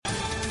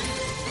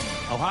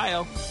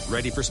Ohio,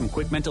 ready for some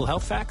quick mental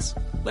health facts?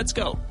 Let's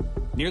go.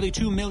 Nearly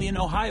 2 million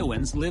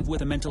Ohioans live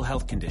with a mental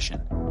health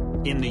condition.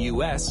 In the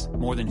U.S.,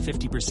 more than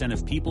 50%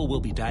 of people will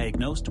be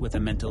diagnosed with a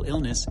mental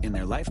illness in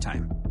their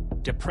lifetime.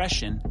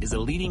 Depression is a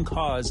leading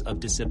cause of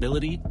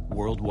disability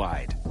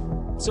worldwide.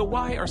 So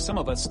why are some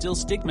of us still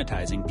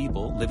stigmatizing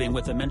people living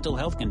with a mental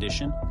health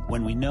condition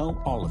when we know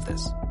all of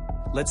this?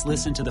 Let's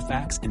listen to the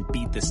facts and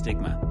beat the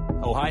stigma.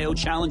 Ohio,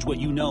 challenge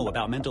what you know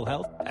about mental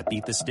health at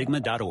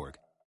beatthestigma.org.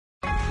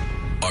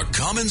 A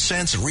common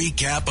sense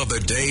recap of the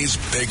day's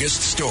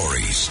biggest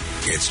stories.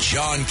 It's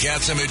John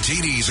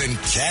Catsimatidis and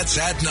Cats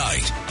at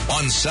Night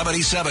on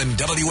 77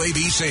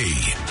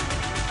 WABC.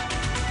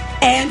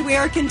 And we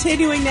are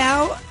continuing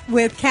now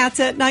with Cats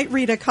at Night.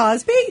 Rita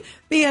Cosby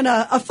being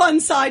a fun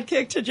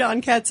sidekick to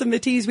John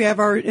Catsimatidis. We have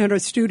in our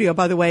studio,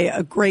 by the way,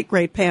 a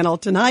great panel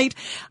tonight.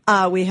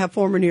 We have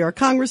former New York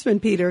Congressman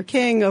Peter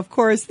King, of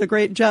course, the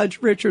great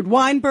Judge Richard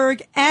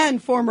Weinberg,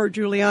 and former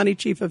Giuliani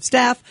Chief of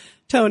Staff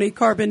Tony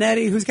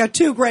Carbonetti, who's got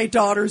two great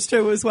daughters,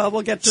 too, as well.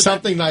 We'll get to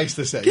something nice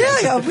to say.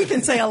 Yeah, we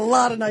can say a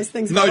lot of nice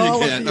things about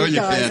all of you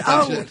guys.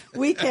 Oh,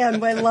 we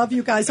can. I love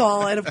you guys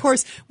all. And, of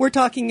course, we're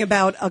talking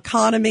about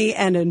economy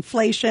and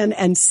inflation.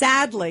 And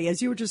sadly,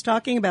 as you were just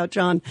talking about,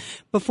 John,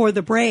 before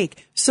the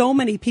break, so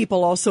many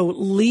people also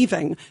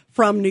leaving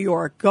from New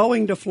York,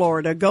 going to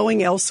Florida,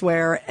 going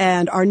elsewhere.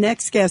 And our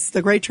next guest,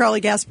 the great Charlie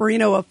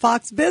Gasparino of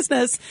Fox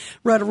Business,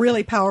 wrote a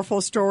really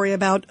powerful story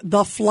about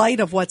the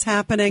flight of what's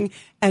happening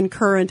and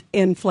current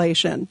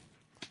inflation.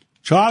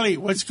 Charlie,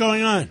 what's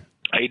going on?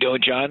 How you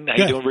doing, John? How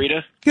Good. you doing,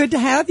 Rita? Good to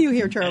have you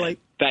here, Charlie.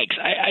 Thanks.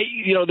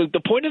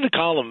 The point of the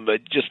column,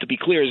 just to be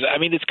clear, is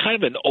it's kind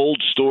of an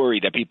old story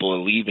that people are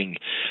leaving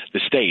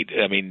the state.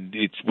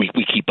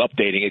 We keep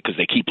updating it because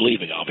they keep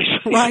leaving,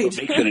 obviously. Right.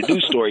 So it makes it a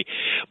news story.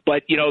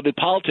 But the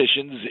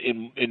politicians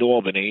in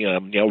Albany,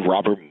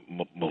 Robert,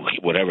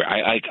 whatever,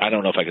 I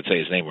don't know if I could say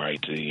his name right.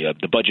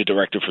 The budget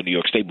director for New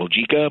York State,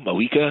 Mojica,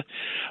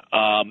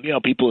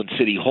 people in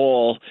City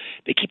Hall,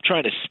 they keep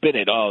trying to spin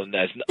it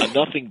as a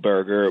nothing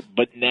burger.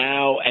 But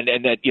now, and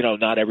that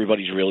not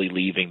everybody's really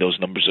leaving. Those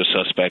numbers are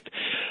suspect.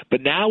 But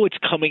now it's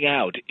coming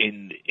out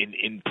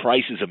in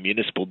prices of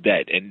municipal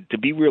debt. And to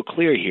be real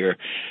clear here,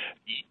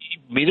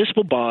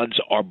 municipal bonds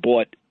are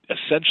bought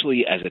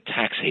essentially as a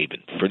tax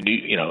haven for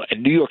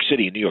and New York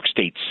City and New York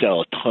State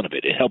sell a ton of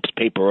it. It helps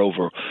paper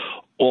over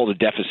all the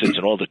deficits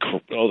and all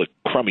the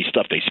crummy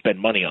stuff they spend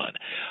money on.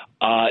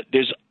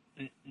 There's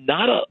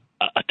not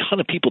a ton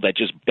of people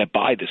that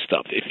buy this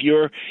stuff. If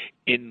you're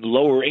in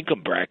lower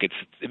income brackets,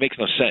 it makes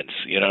no sense.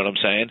 You know what I'm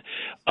saying?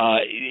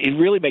 It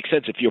really makes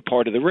sense if you're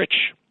part of the rich.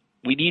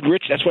 We need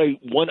rich. That's why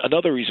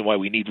another reason why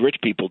we need rich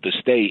people to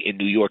stay in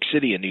New York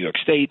City and New York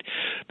State,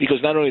 because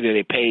not only do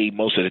they pay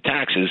most of the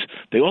taxes,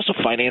 they also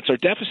finance our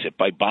deficit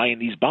by buying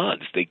these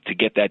bonds. To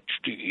get that,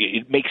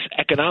 it makes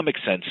economic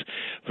sense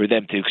for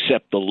them to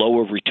accept the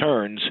lower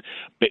returns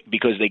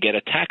because they get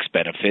a tax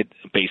benefit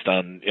based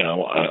on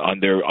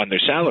on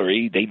their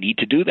salary. They need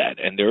to do that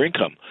and their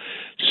income.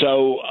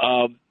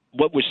 So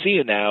what we're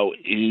seeing now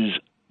is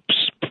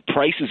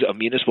prices of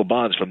municipal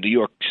bonds from New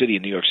York City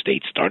and New York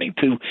State starting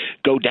to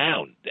go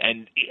down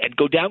and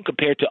go down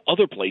compared to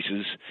other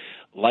places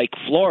like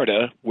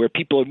Florida where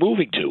people are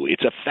moving to.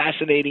 It's a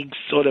fascinating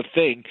sort of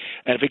thing,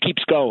 and if it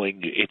keeps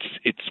going,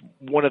 it's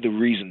one of the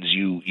reasons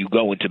you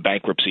go into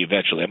bankruptcy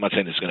eventually. I'm not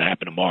saying it's going to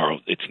happen tomorrow.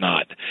 It's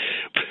not.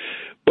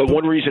 But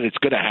one reason it's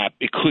going to happen,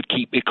 it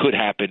could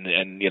happen,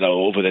 and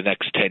over the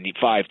next 10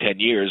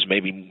 years,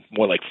 maybe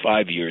more like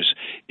 5 years,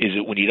 is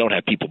it when you don't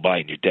have people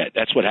buying your debt.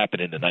 That's what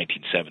happened in the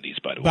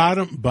 1970s, by the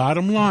way.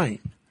 Bottom line,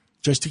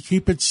 just to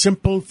keep it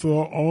simple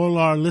for all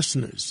our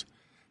listeners,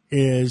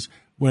 is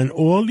when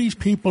all these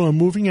people are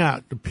moving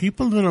out, the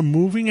people that are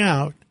moving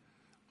out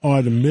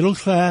are the middle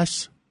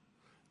class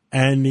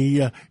and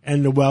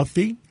the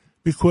wealthy,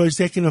 because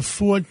they can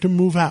afford to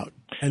move out,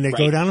 and they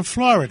go down to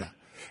Florida.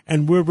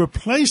 And we're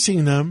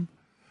replacing them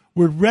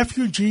with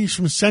refugees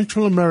from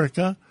Central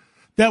America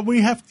that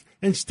we have,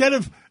 instead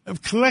of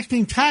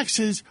collecting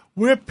taxes,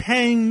 we're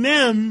paying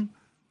them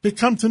to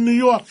come to New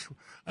York.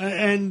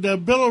 And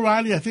Bill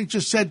O'Reilly, I think,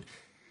 just said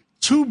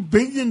 $2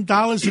 billion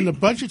in the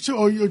budget.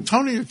 Or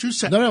Tony, what you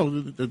said?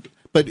 No,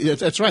 but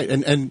that's right.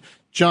 And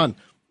John,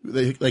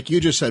 like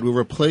you just said, we're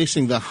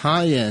replacing the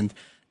high end.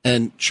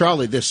 And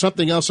Charlie, there's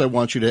something else I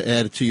want you to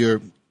add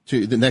to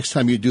the next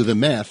time you do the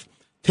math.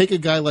 Take a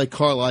guy like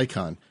Carl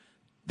Icahn.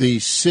 The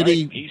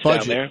city He's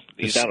budget. down there.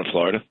 He's down in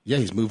Florida. Yeah,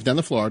 he's moved down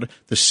to Florida.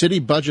 The city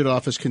budget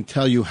office can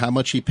tell you how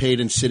much he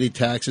paid in city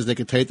taxes. They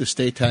can tell you the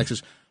state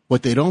taxes.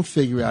 What they don't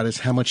figure out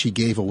is how much he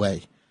gave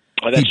away.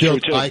 Oh, that's he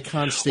built true, too.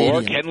 Icahn Stadium.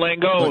 Or Ken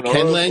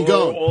Langone.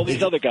 Or all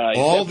these other guys.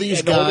 All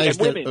these guys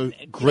that are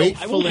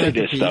great I will say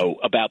this, philanthropy. though,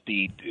 about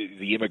the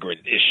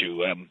immigrant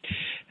issue.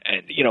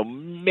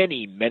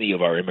 Many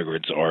of our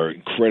immigrants are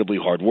incredibly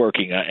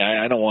hardworking.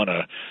 I don't want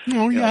to.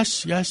 Oh,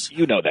 yes.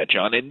 You know that,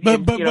 John. And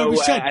but we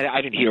said,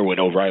 I didn't hear what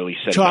O'Reilly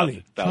said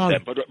Charlie, about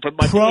them. But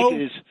my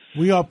point is,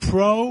 we are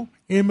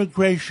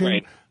pro-immigration,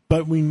 right,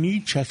 but we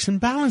need checks and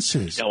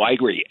balances. No, I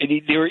agree. And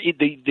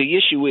the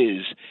issue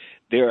is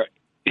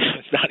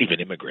not even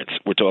immigrants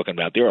we're talking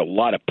about. There are a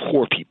lot of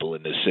poor people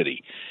in this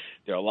city.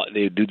 There are a lot.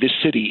 This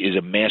city is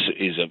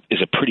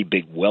a pretty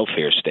big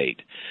welfare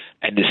state,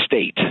 and the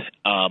state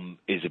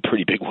is a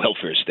pretty big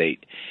welfare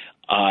state.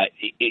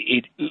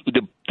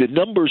 The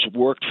numbers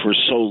worked for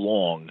so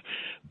long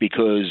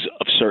because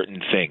of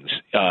certain things.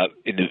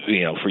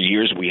 For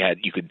years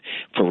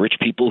for rich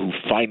people who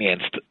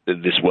financed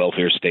this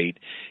welfare state,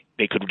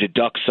 they could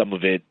deduct some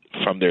of it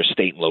from their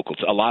state and local,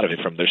 a lot of it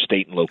from their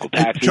state and local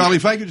taxes. Charlie,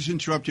 if I could just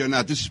interrupt you on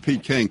that, this is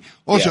Pete King.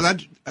 Also,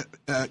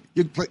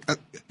 you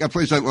got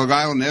places like Long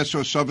Island,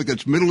 Nassau, Suffolk,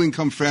 that's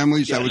middle-income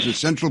families. Yes. That was a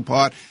central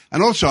part.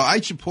 And also,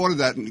 I supported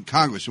that in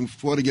Congress and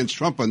fought against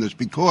Trump on this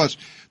because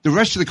the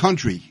rest of the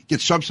country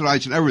gets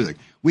subsidized in everything.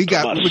 We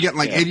were getting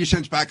like 80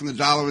 cents back in the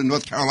dollar. In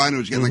North Carolina, it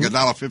was getting like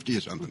 $1.50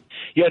 or something.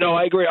 Yeah, no,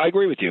 I agree. I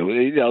agree with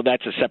you.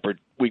 That's a separate.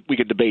 We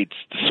could debate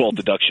SALT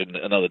deduction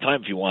another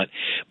time if you want,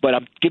 but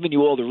I'm giving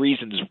you all the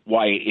reasons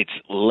why it's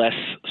less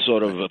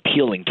sort of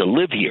appealing to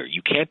live here.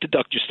 You can't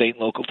deduct your state and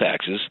local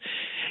taxes.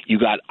 You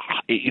got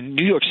in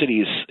New York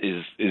City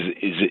is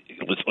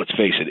let's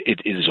face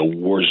it is a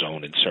war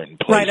zone in certain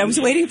places. Right. I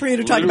was waiting for you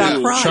to talk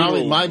about crime.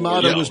 Charlie, my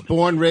motto was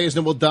born, raised,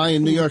 and will die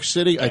in New York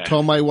City. I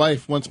told my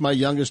wife once my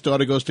youngest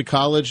daughter goes to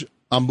college,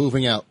 I'm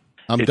moving out.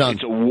 I'm done.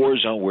 It's a war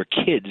zone where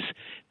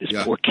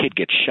poor kid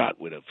gets shot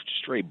with a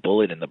stray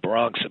bullet in the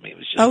Bronx. I mean, it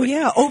was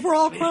just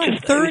overall crime,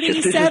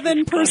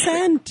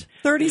 37%.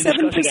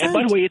 37%. And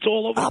by the way, it's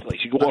all over the place.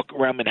 You can walk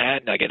around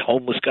Manhattan, I get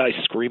homeless guys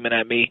screaming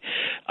at me.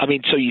 I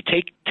mean, so you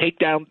take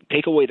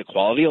away the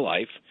quality of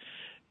life,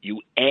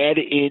 you add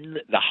in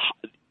the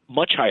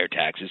much higher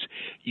taxes,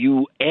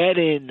 you add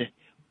in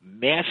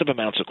massive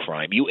amounts of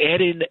crime, you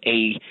add in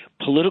a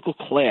political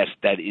class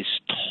that is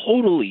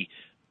totally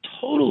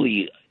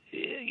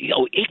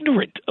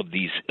ignorant of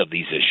these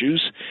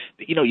issues.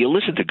 You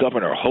listen to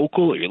Governor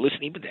Hochul, or you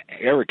listen even to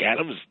Eric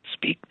Adams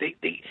speak. They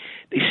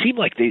seem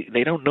like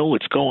they don't know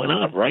what's going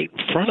on right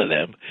in front of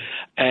them.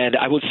 And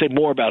I would say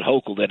more about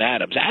Hochul than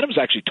Adams. Adams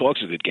actually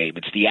talks a good game.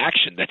 It's the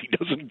action that he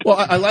doesn't. Well,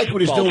 I like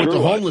what he's doing with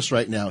the homeless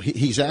right now.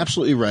 He's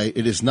absolutely right.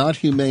 It is not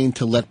humane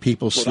to let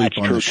people sleep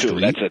on the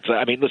street.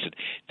 I mean, listen,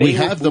 we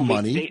have the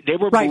money, they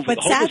were right?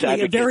 But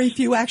sadly, very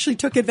few actually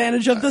took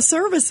advantage of the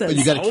services. But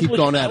you got to keep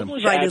going at him,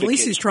 right? At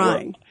least he's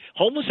trying.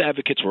 Homeless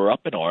advocates were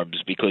up in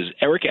arms because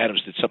Eric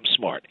Adams did something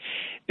smart.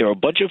 There are a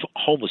bunch of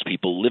homeless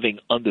people living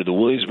under the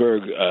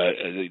Williamsburg,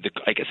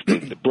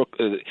 the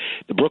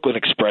Brooklyn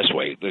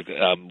Expressway.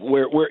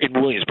 We're in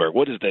Williamsburg.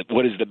 What is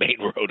the main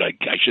road?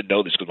 I should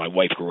know this because my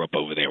wife grew up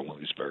over there in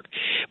Williamsburg.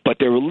 But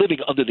they were living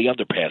under the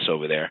underpass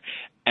over there,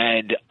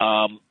 and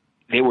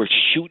they were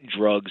shooting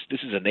drugs.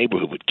 This is a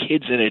neighborhood with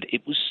kids in it.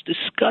 It was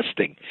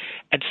disgusting,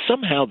 and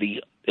somehow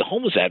the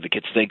homeless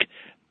advocates think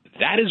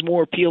that is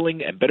more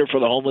appealing and better for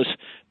the homeless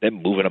than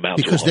moving them out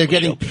because they're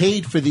getting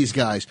paid for these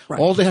guys. Right.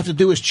 All they have to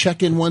do is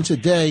check in once a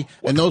day,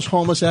 and those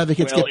homeless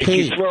advocates get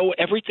paid. If you throw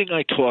everything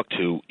I talk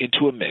to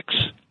into a mix,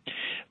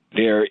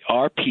 there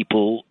are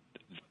people,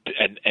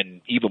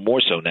 and even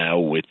more so now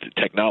with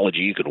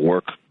technology, you can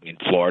work in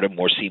Florida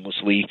more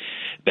seamlessly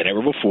than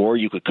ever before.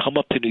 You could come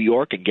up to New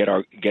York and get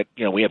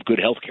we have good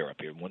health care up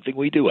here. One thing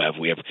we do have,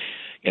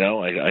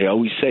 I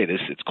always say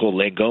this, it's called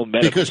Langone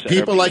Medical Because Center.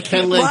 people like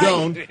Ken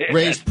Langone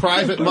raised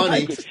private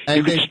money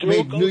and they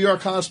made New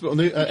York Hospital,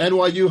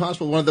 NYU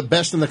Hospital, one of the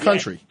best in the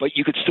country. But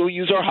you could still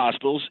use our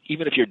hospitals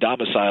even if you're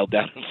domiciled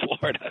down in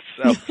Florida.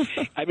 So,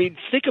 I mean,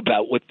 think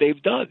about what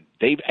they've done.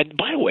 And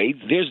by the way,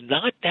 there's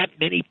not that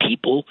many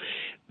people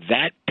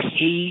that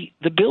pay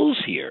the bills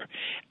here.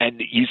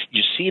 And you've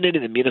seen it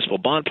in the municipal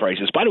bond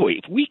prices. By the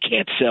way, if we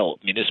can't sell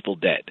municipal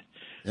debt,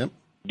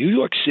 New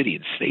York City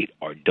and state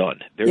are done.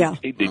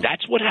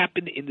 That's what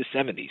happened in the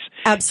 70s.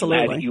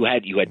 Absolutely. You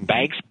had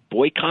banks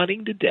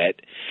boycotting the debt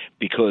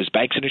because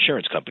banks and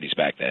insurance companies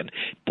back then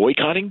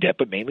boycotting debt,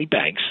 but mainly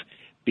banks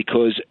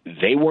because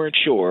they weren't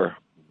sure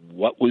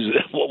what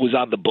was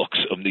on the books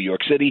of New York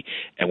City,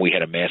 and we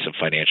had a massive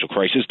financial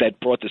crisis that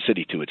brought the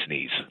city to its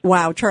knees.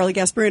 Wow, Charlie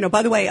Gasparino.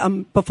 By the way,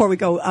 before we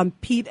go,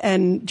 Pete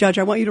and Judge,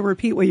 I want you to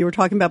repeat what you were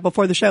talking about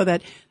before the show.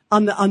 That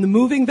on the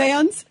moving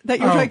vans that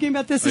you're talking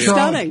about. This is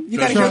stunning. You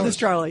got to hear this,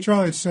 Charlie.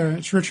 Charlie,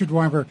 it's Richard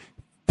Weinberg.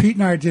 Pete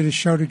and I did a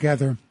show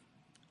together,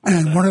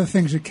 and one of the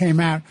things that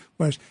came out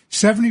was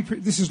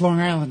 70%. This is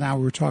Long Island now.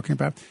 We were talking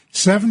about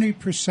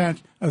 70%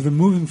 of the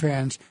moving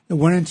vans that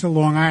went into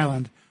Long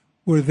Island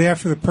were there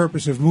for the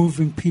purpose of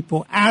moving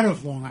people out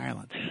of Long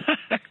Island.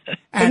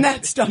 And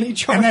that's stunning,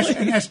 Charlie.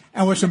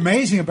 And what's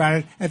amazing about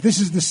it, that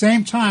this is the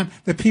same time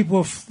that people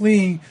are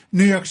fleeing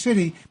New York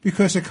City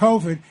because of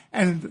COVID,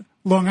 and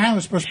Long Island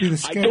is supposed to be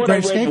the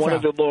great escape route. One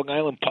of the Long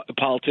Island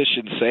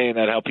politicians saying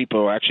that how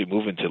people are actually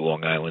moving to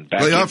Long Island.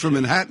 They are from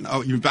Manhattan.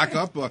 Oh, you back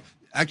up?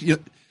 Actually,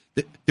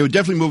 they were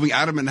definitely moving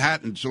out of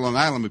Manhattan to Long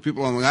Island, but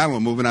people on Long Island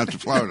were moving out to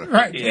Florida.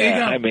 Right.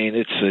 Yeah, I mean,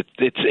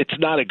 it's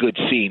not a good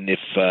scene if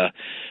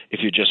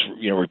you're just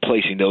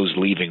replacing those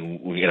leaving.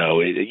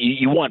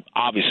 You want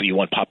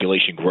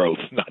population growth,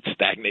 not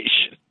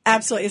stagnation.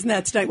 Absolutely, isn't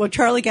that stunning? Well,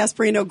 Charlie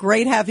Gasparino,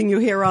 great having you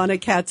here on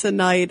at Cats at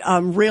Night.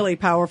 Really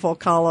powerful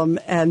column,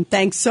 and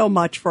thanks so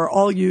much for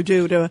all you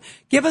do to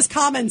give us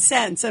common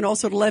sense and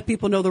also to let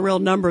people know the real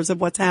numbers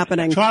of what's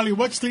happening. Charlie,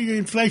 what's the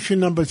inflation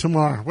number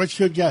tomorrow? What's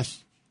your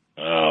guess?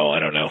 Oh, I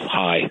don't know.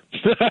 High.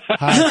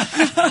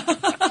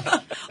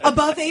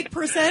 Above 8%?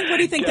 What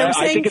do you think? They were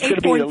saying 8.4. I think it's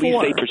going to be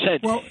at least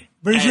 8%. Well,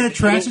 but isn't it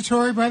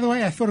transitory, by the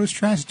way? I thought it was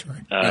transitory.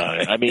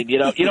 I mean,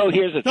 here's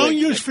the thing. Don't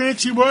use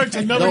fancy words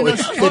and nobody knows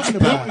what you're talking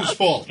about. Putin's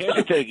fault. Here's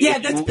the thing. Yeah,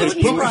 that's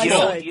Putin's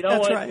right.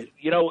 That's right.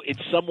 In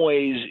some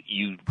ways,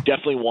 you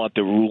definitely want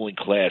the ruling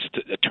class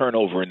a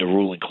turnover in the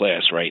ruling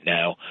class right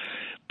now,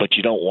 but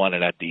you don't want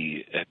it at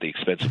the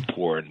expense of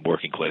poor and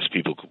working class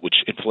people, which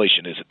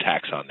inflation is a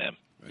tax on them.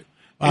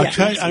 I'll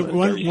tell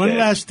you one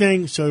last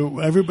thing so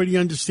everybody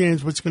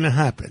understands what's going to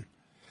happen.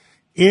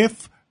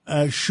 If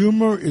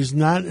Schumer is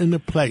not in a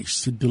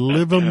place to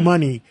deliver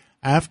money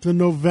after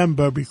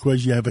November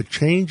because you have a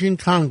change in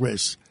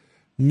Congress,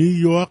 New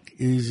York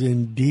is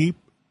in deep,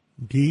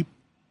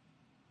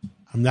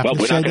 I'm not going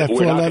to say that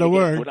four-letter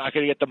word. We're not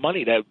going to get the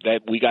money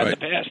that we got in the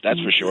past,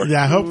 that's for sure.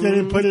 Yeah, I hope they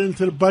didn't put it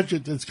into the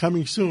budget that's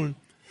coming soon.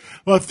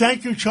 Well,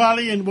 thank you,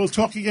 Charlie, and we'll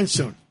talk again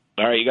soon.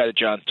 All right, you got it,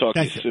 John. Talk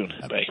to you soon.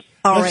 Bye.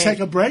 Let's take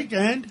a break.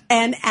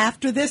 And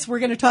after this, we're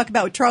going to talk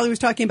about, Charlie was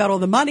talking about all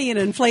the money and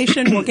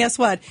inflation. Well, guess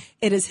what?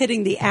 It is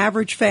hitting the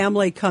average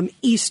family come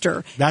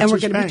Easter. That's and we're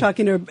going to be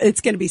talking to,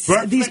 it's going to be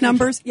these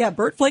numbers. Yeah,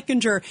 Bert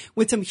Flickinger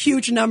with some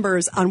huge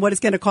numbers on what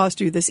it's going to cost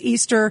you this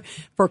Easter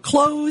for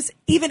clothes,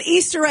 even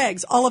Easter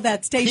eggs, all of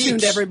that. Stay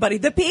tuned, everybody.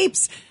 The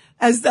peeps,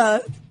 as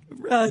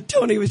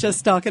Tony was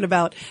just talking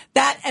about.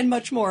 That and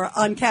much more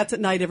on Cats at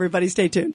Night, everybody. Stay tuned.